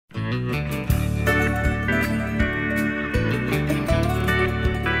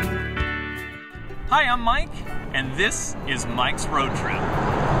Hi, I'm Mike, and this is Mike's Road Trip.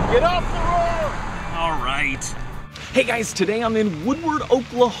 Get off the road! All right. Hey guys, today I'm in Woodward,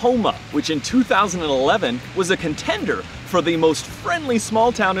 Oklahoma, which in 2011 was a contender for the most friendly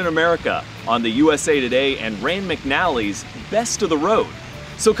small town in America on the USA Today and Rand McNally's Best of the Road.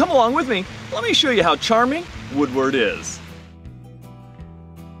 So come along with me, let me show you how charming Woodward is.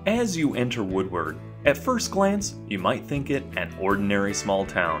 As you enter Woodward, at first glance, you might think it an ordinary small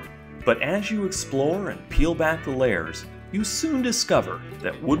town. But as you explore and peel back the layers, you soon discover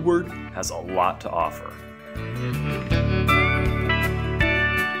that Woodward has a lot to offer.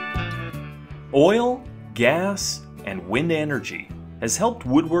 Oil, gas, and wind energy has helped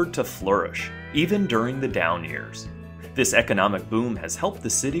Woodward to flourish, even during the down years. This economic boom has helped the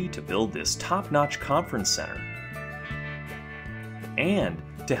city to build this top-notch conference center and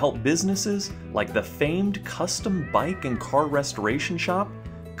to help businesses like the famed custom bike and car restoration shop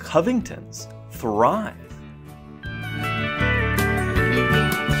Covington's thrive.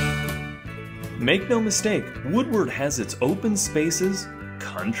 Make no mistake, Woodward has its open spaces,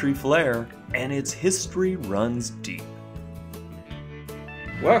 country flair, and its history runs deep.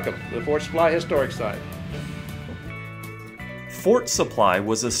 Welcome to the Fort Supply Historic Site. Fort Supply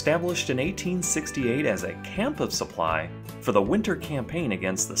was established in 1868 as a camp of supply for the winter campaign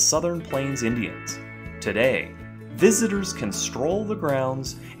against the Southern Plains Indians. Today, visitors can stroll the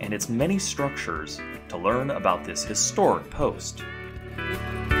grounds and its many structures to learn about this historic post.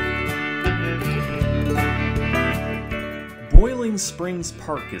 Boiling Springs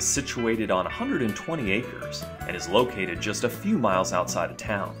Park is situated on 120 acres and is located just a few miles outside of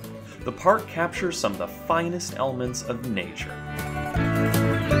town. The park captures some of the finest elements of nature.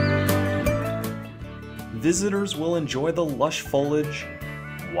 Visitors will enjoy the lush foliage,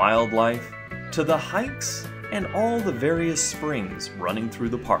 wildlife, to the hikes, and all the various springs running through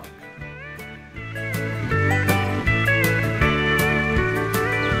the park.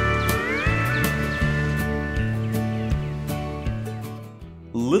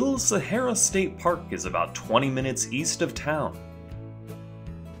 Little Sahara State Park is about 20 minutes east of town.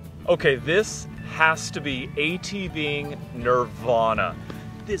 Okay, this has to be ATVing nirvana.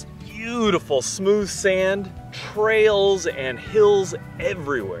 This beautiful smooth sand, trails, and hills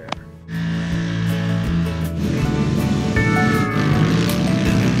everywhere.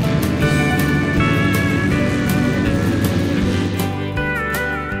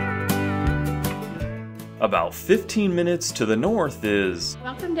 About 15 minutes to the north is...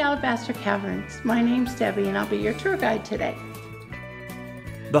 Welcome to Alabaster Caverns. My name's Debbie and I'll be your tour guide today.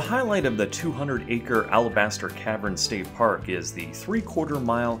 The highlight of the 200-acre Alabaster Cavern State Park is the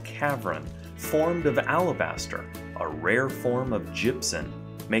 3/4-mile cavern formed of alabaster, a rare form of gypsum,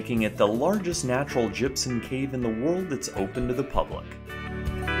 making it the largest natural gypsum cave in the world that's open to the public.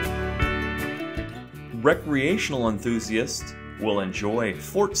 Recreational enthusiasts will enjoy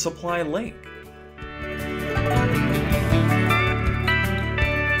Fort Supply Lake.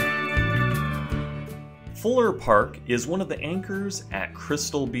 Fuller Park is one of the anchors at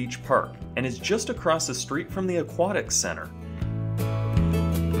Crystal Beach Park and is just across the street from the Aquatics Center.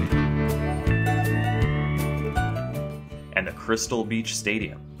 And the Crystal Beach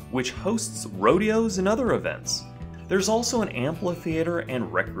Stadium, which hosts rodeos and other events. There's also an amphitheater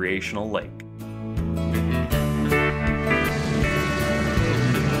and recreational lake.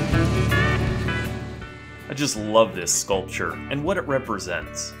 I just love this sculpture and what it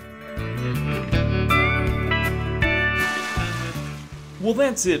represents. Well,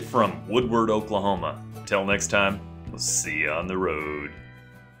 that's it from Woodward, Oklahoma. Till next time, we'll see you on the road.